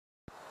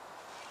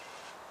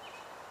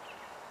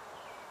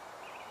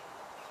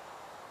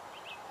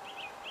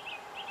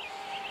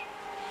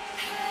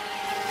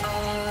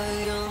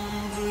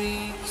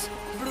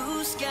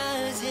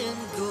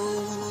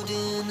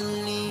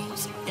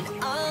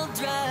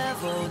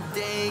drive all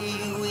day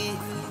with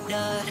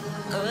not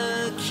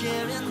a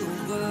care in the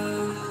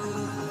world.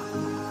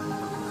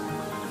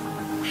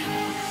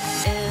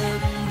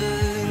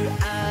 Amber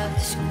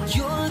eyes,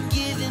 you're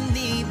giving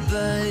me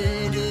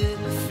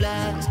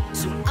butterflies,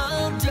 so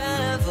I'll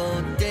drive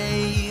all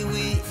day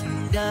with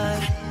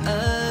not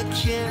a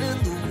care in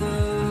the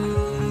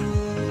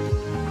world.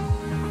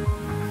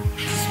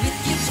 'Cause with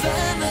you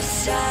by my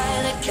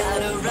side, I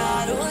gotta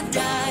ride or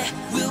die.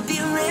 We'll be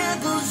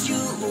rebels,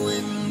 you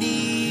and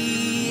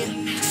me,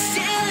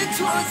 sailing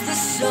towards the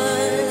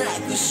sun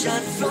like we're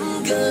shot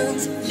from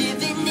guns,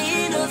 living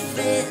in a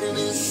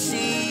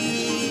fantasy.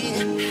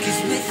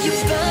 'Cause with you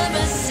by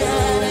my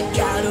side, I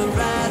gotta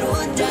ride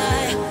or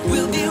die.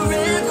 We'll be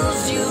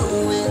rebels, you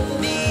and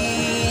me,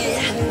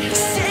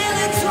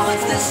 sailing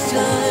towards the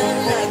sun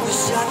like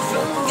we're shot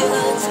from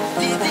guns,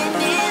 living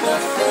in a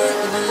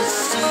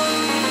fantasy.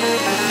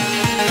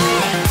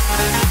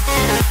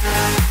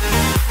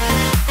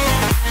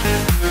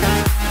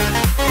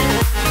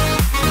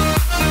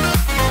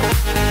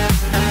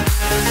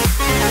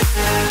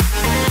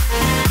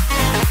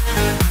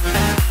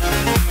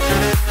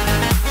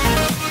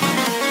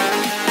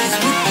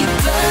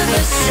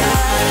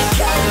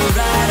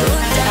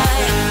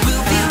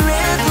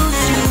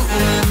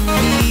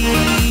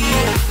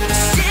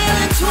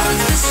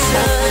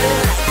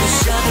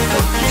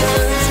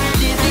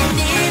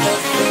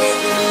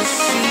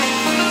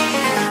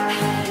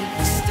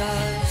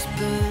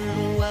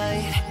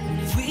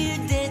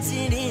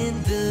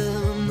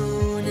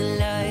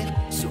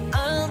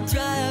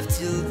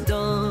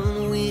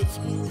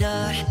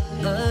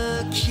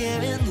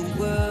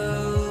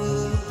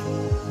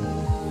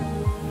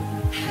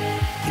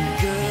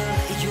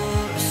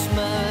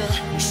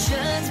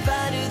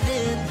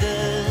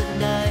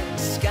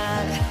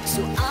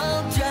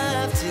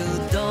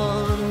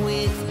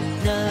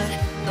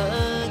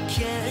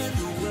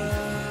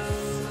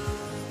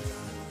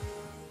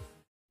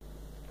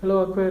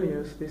 Hello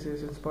Aquarius, this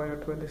is Inspire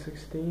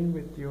 2016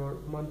 with your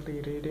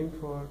monthly reading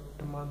for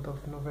the month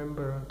of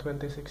November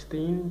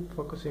 2016,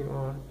 focusing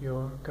on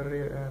your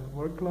career and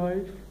work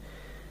life.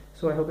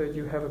 So I hope that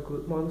you have a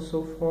good month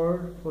so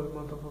far for the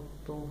month of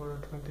October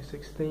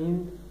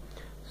 2016.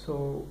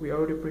 So we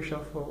already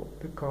pre-shuffled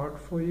the card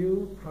for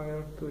you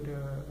prior to the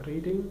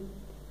reading.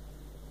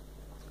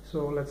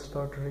 So let's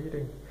start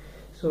reading.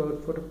 So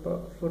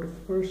for the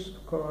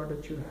first card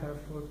that you have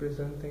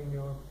representing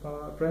your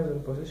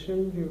present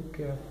position, you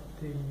get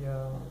the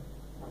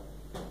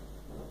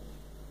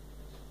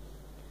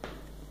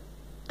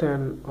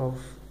 10 of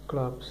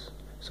clubs.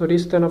 So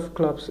this 10 of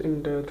clubs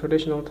in the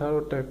traditional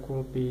tarot deck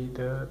will be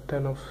the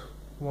 10 of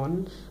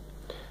wands.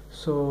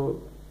 So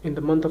in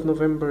the month of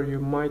November you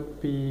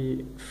might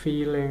be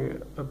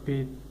feeling a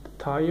bit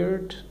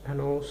tired and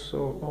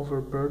also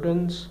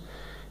overburdened.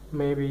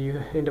 Maybe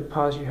in the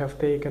past you have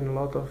taken a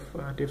lot of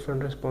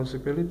different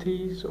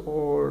responsibilities,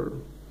 or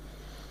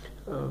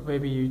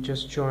maybe you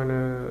just join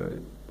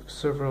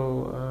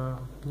several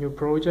new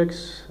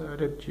projects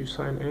that you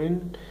sign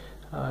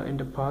in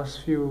the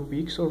past few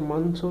weeks or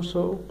months or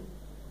so,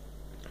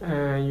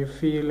 and you're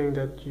feeling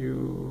that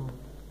you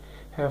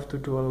have to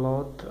do a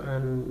lot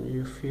and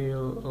you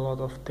feel a lot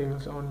of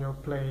things on your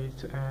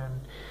plate and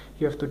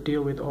you have to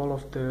deal with all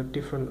of the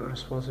different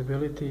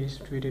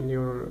responsibilities within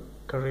your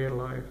career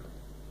life.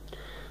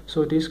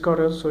 So this card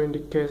also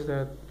indicates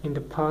that in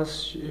the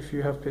past, if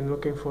you have been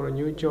looking for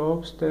new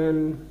jobs,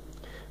 then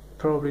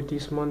probably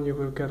this month you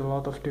will get a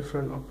lot of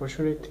different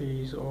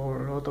opportunities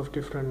or a lot of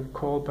different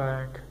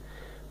callback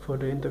for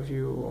the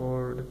interview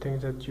or the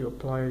things that you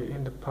apply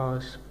in the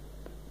past.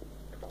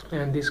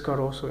 And this card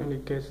also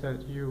indicates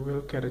that you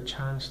will get a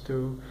chance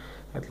to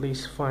at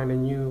least find a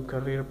new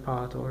career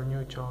path or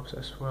new jobs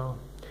as well.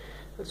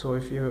 So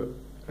if you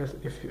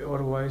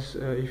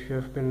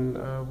have been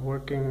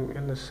working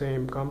in the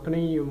same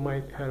company, you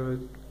might have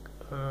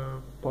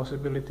a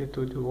possibility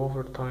to do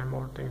overtime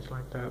or things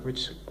like that,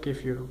 which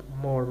give you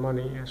more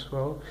money as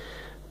well.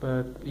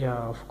 But yeah,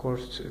 of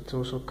course, it's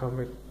also come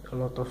with a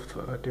lot of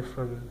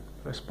different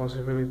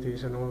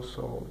responsibilities and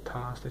also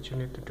tasks that you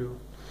need to do,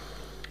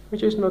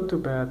 which is not too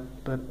bad,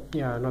 but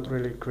yeah, not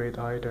really great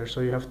either.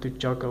 So you have to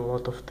juggle a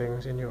lot of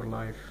things in your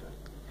life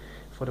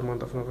for the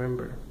month of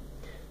November.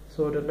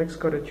 So the next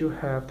card that you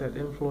have that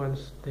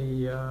influence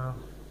the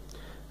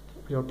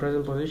your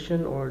present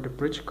position, or the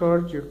bridge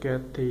card, you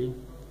get the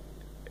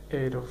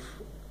 8 of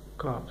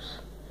clubs.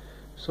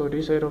 So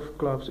this 8 of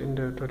clubs in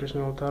the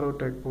traditional tarot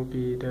deck will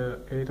be the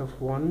 8 of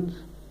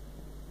wands.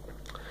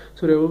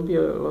 So there will be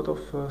a lot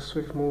of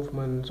swift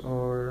movements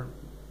or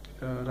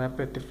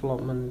rapid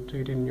development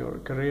within your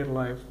career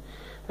life.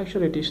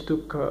 Actually, these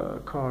two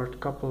cards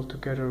coupled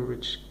together,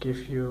 which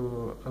give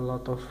you a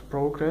lot of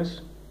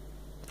progress.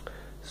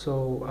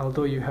 So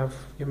although you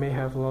may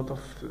have a lot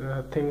of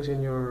things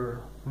in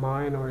your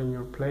mind or in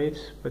your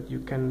plate, but you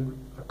can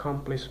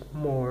accomplish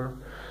more,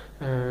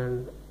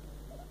 and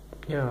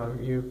yeah,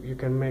 you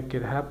can make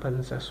it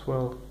happen as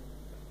well.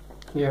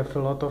 You have a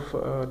lot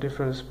of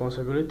different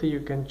responsibility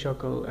you can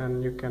juggle,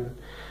 and you can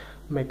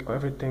make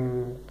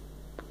everything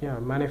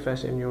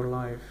manifest in your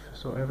life.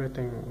 So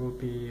everything will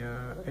be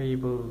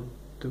able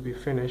to be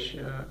finished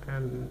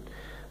and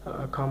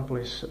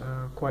accomplished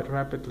quite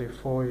rapidly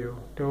for you.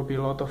 There will be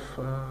a lot of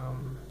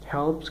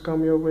helps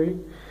come your way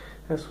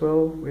as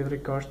well with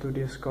regards to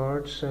these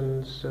cards,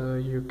 and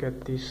you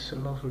get this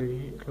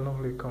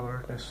lovely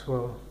card as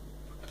well.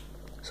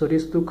 So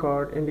these two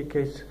cards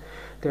indicates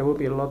there will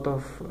be a lot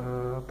of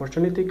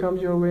opportunity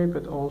comes your way,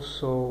 but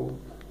also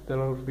there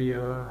will be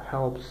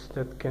helps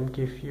that can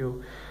give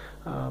you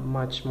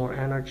much more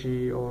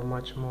energy or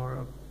much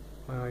more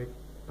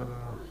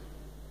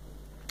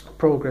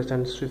progress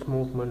and swift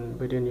movement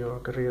within your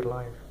career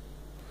life.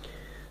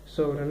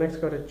 So the next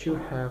card that you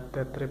have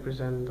that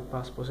represent the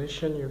past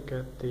position, you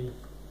get the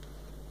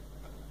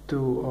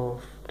Two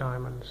of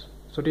Diamonds.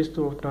 So this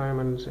Two of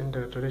Diamonds in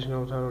the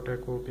traditional tarot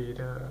deck will be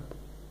the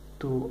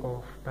Two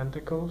of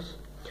Pentacles.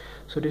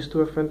 So this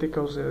Two of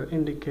Pentacles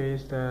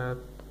indicates that,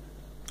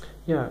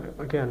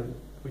 again,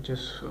 we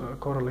just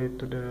correlate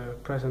to the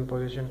present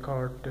position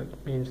card.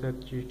 That means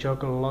that you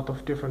juggle a lot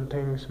of different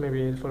things,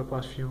 maybe for the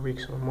past few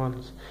weeks or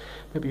months.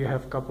 Maybe you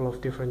have a couple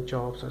of different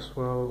jobs as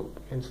well.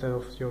 Instead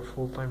of your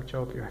full-time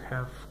job, you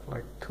have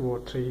like 2 or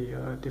 3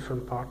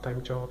 different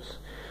part-time jobs,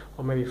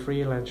 or maybe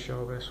freelance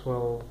job as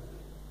well.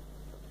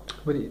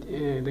 But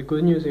the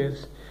good news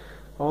is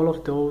all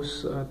of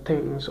those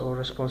things or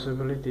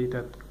responsibility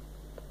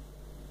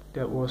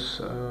that was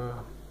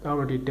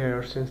already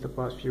there since the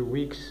past few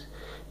weeks,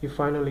 you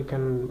finally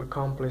can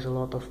accomplish a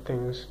lot of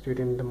things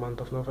within the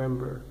month of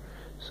November.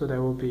 So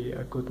that will be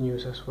a good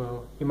news as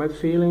well. You might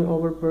feeling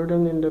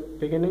overburdened in the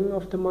beginning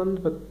of the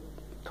month, but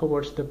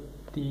towards the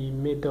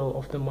middle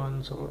of the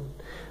month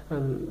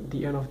and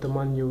the end of the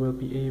month, you will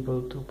be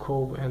able to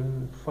cope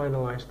and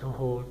finalize the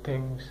whole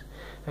things,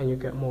 and you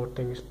get more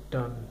things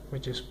done,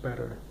 which is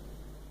better.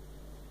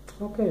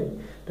 Okay,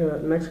 the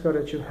next card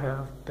that you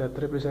have that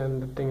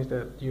represent the things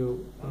that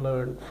you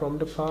learned from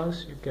the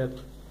past, you get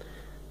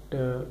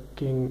the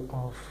King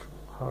of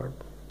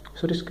Hearts.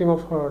 So this King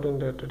of Hearts in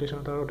the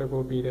traditional tarot deck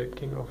will be the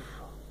King of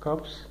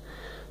Cups.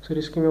 So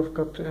this King of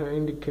Cups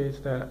indicates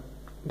that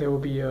there will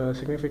be a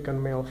significant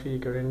male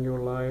figure in your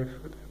life,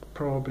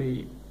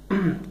 probably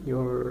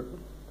your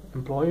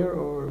employer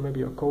or maybe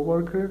your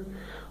co-worker,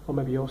 or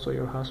maybe also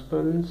your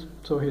husband.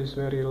 So he's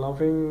very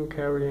loving,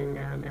 caring,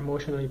 and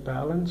emotionally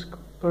balanced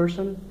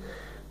person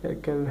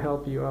that can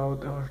help you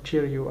out or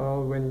cheer you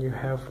out when you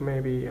have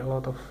maybe a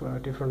lot of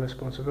different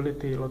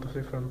responsibility, a lot of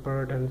different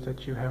burdens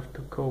that you have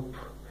to cope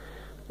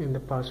in the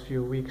past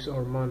few weeks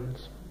or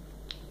months.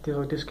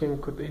 So this king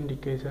could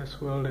indicate as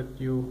well that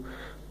you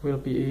will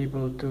be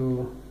able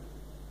to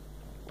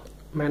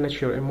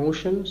manage your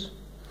emotions,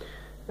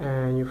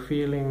 and you're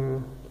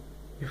feeling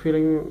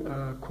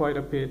quite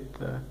a bit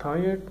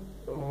tired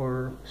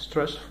or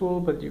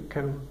stressful, but you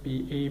can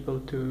be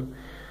able to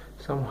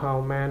somehow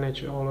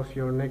manage all of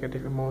your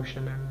negative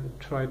emotion and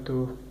try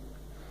to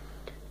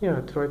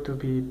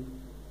be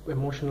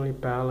emotionally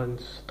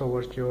balanced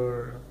towards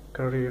your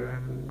career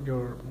and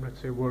your, let's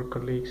say, work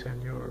colleagues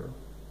and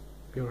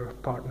your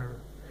partner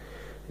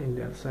in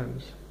that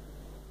sense.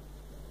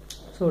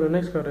 So the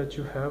next card that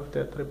you have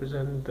that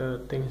represent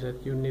the things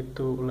that you need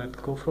to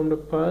let go from the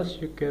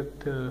past, you get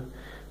the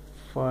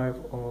Five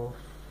of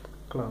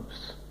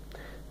Clubs.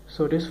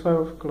 So this Five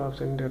of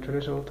Clubs in the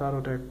traditional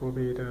tarot deck will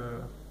be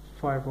the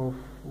Five of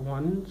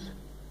Wands.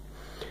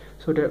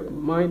 So there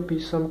might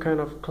be some kind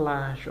of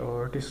clash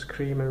or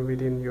disagreement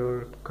within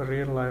your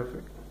career life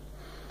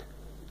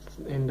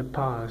in the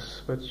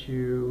past, but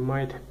you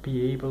might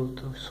be able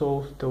to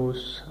solve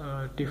those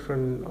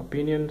different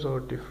opinions or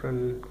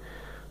different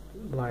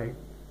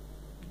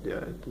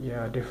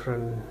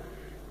different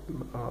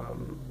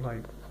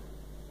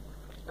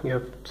you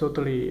have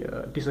totally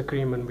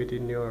disagreement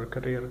within your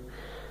career.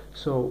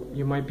 So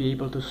you might be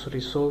able to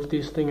resolve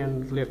this thing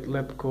and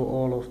let go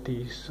all of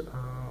these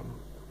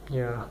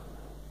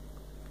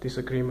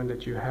disagreement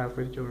that you have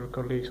with your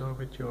colleagues or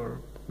with your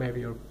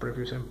maybe your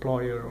previous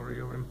employer or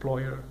your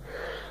employer,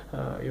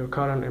 your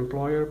current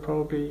employer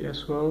probably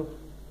as well,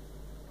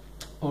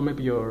 or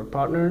maybe your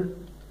partner.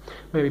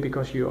 Maybe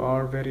because you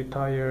are very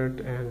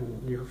tired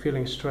and you're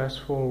feeling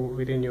stressful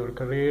within your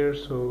career,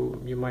 so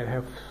you might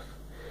have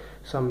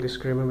some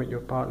disagreement with your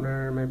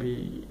partner,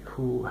 maybe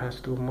who has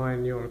to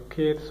mind your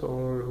kids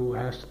or who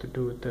has to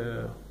do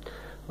the,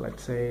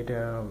 let's say,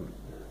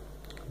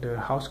 the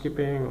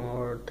housekeeping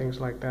or things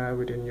like that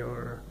within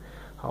your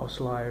house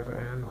life,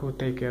 and who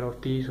take care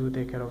of this, who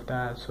take care of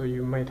that. So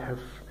you might have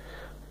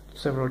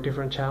several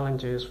different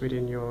challenges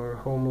within your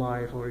home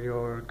life or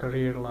your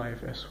career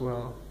life as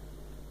well,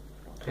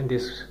 and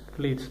this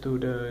leads to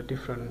the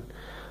different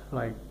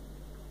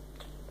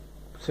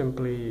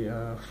simply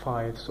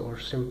fights or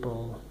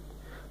simple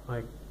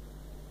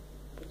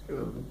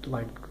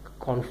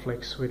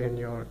conflicts within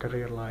your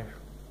career life.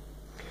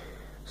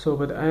 So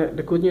but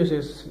the good news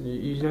is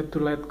you need to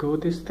let go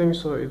these things,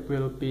 so it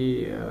will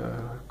be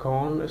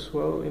gone as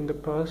well in the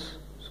past,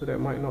 so that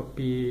might not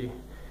be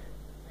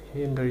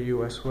hinder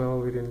you as well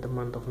within the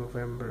month of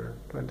November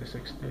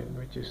 2016,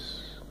 which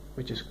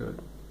is good.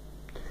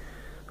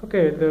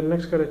 Okay, the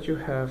next card that you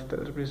have that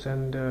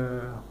represent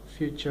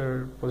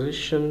future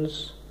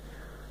positions,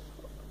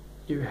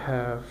 you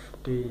have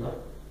the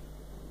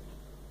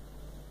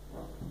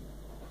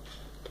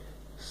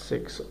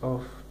Six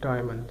of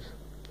Diamonds.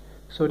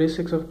 So this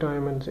Six of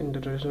Diamonds in the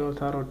traditional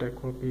tarot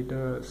deck will be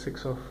the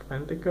Six of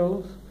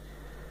Pentacles.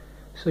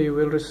 So you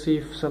will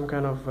receive some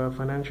kind of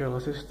financial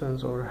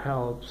assistance or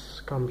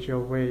helps comes your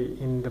way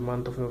in the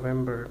month of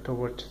November,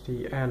 towards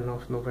the end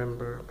of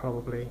November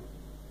probably.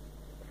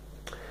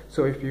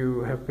 So if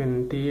you have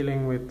been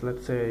dealing with,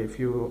 let's say, if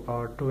you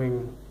are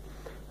doing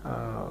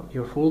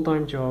your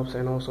full-time jobs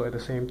and also at the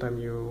same time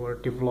you are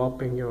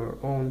developing your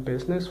own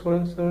business, for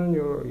instance,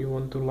 you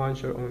want to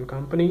launch your own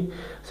company,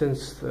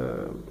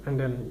 and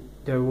then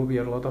there will be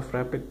a lot of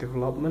rapid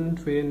development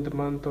within the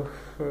month of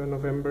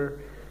November,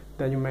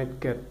 then you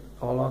might get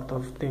a lot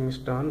of things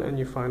done and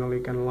you finally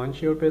can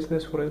launch your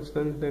business, for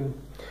instance. Then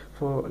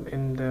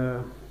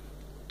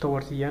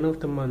towards the end of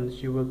the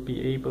month you will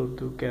be able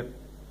to get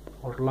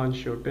or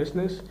launch your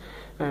business,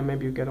 and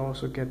maybe you can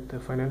also get the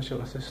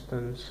financial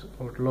assistance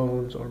or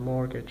loans or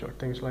mortgage or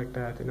things like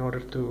that in order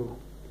to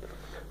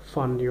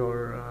fund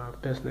your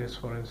business,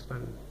 for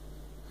instance.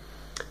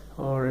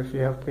 Or if you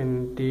have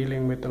been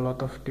dealing with a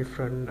lot of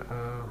different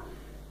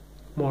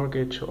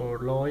mortgage or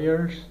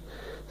lawyers,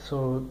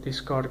 so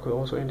this card could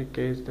also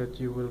indicate that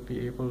you will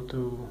be able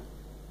to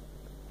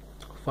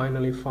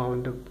finally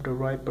find the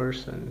right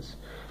persons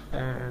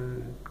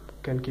and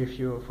can give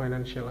you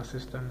financial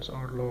assistance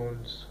or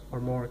loans or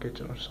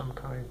mortgage or some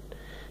kind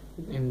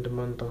in the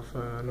month of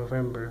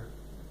November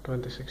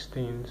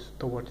 2016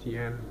 towards the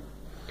end,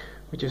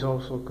 which is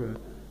also good.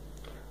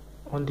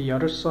 On the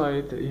other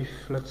side,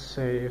 if let's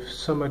say if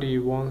somebody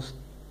wants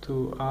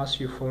to ask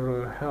you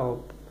for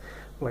help,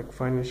 like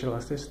financial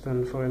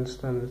assistance for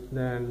instance,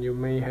 then you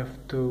may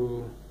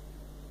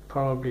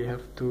probably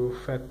have to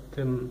vet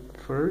them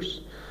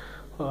first.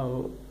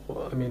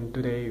 I mean,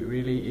 do they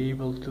really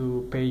able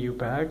to pay you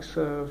back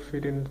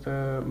within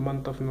the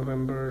month of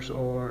November,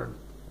 or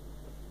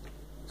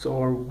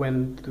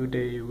when do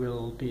they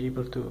will be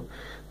able to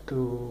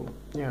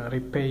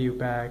repay you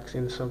back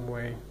in some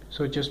way?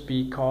 So just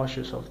be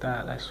cautious of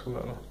that as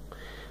well.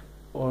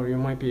 Or you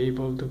might be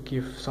able to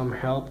give some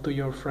help to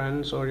your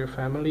friends or your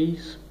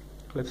families.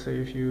 Let's say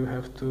if you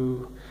have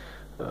to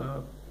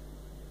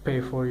pay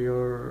for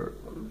your,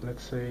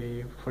 let's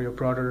say, for your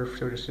brother,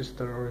 for your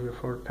sister, or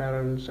for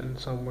parents in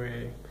some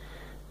way,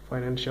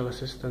 financial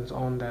assistance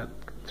on that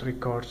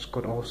regards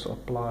could also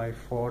apply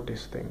for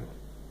this thing.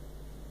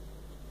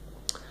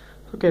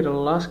 Okay, the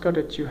last card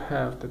that you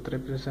have that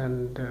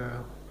represent,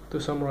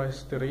 to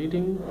summarize the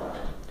reading,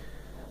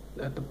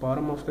 at the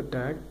bottom of the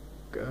deck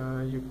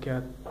you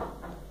get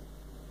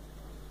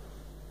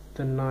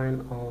the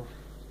Nine of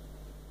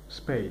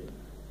Spades.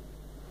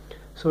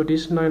 So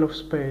this Nine of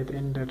Spades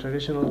in the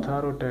traditional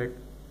tarot deck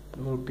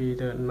will be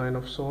the Nine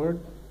of Swords.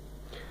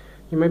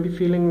 You might be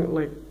feeling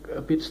like a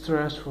bit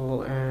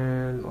stressful,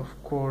 and of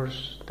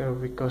course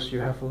because you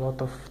have a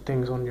lot of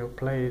things on your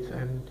plate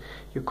and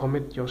you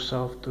commit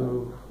yourself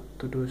to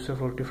do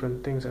several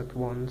different things at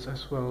once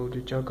as well.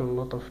 You juggle a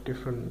lot of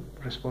different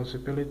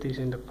responsibilities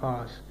in the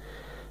past,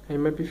 and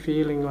you might be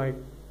feeling like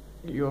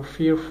you're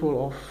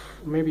fearful of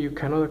maybe you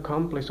cannot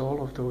accomplish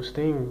all of those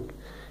things.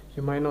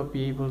 You might not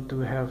be able to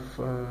have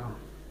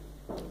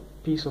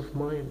peace of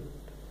mind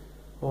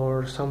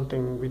or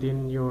something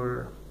within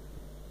your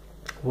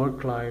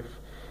work life.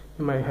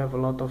 You might have a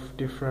lot of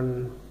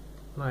different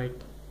like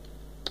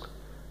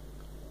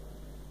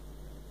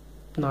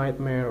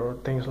nightmare or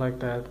things like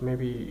that.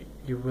 Maybe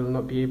you will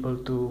not be able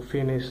to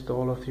finish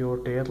all of your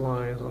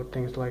deadlines or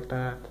things like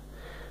that,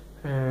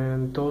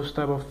 and those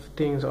type of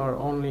things are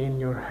only in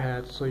your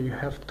head. So you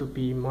have to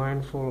be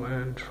mindful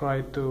and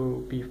try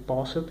to be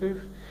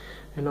positive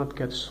and not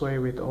get swayed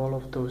with all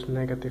of those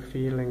negative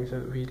feelings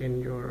that within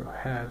your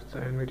head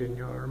and within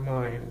your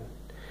mind.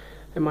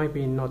 It might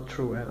be not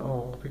true at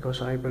all,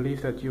 because I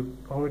believe that you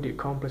already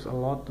accomplished a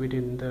lot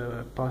within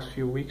the past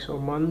few weeks or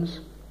months,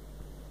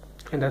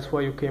 and that's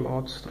why you came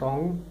out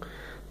strong.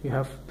 You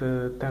have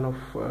the Ten of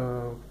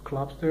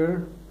Clubs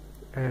there,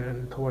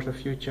 and towards the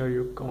future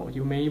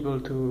you may be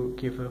able to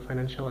give a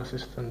financial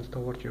assistance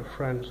towards your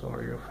friends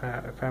or your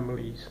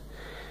families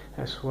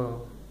as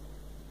well.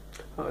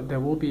 There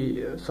will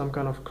be some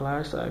kind of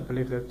clash, I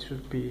believe, that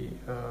should be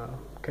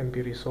can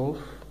be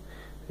resolved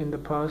in the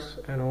past,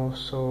 and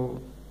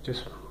also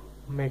just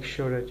make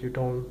sure that you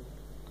don't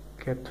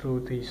get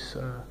through this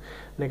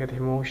negative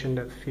emotion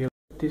that feel.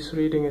 This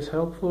reading is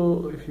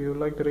helpful. If you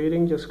like the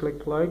reading, just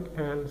click like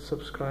and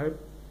subscribe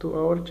to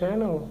our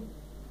channel.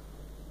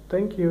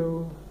 Thank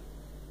you.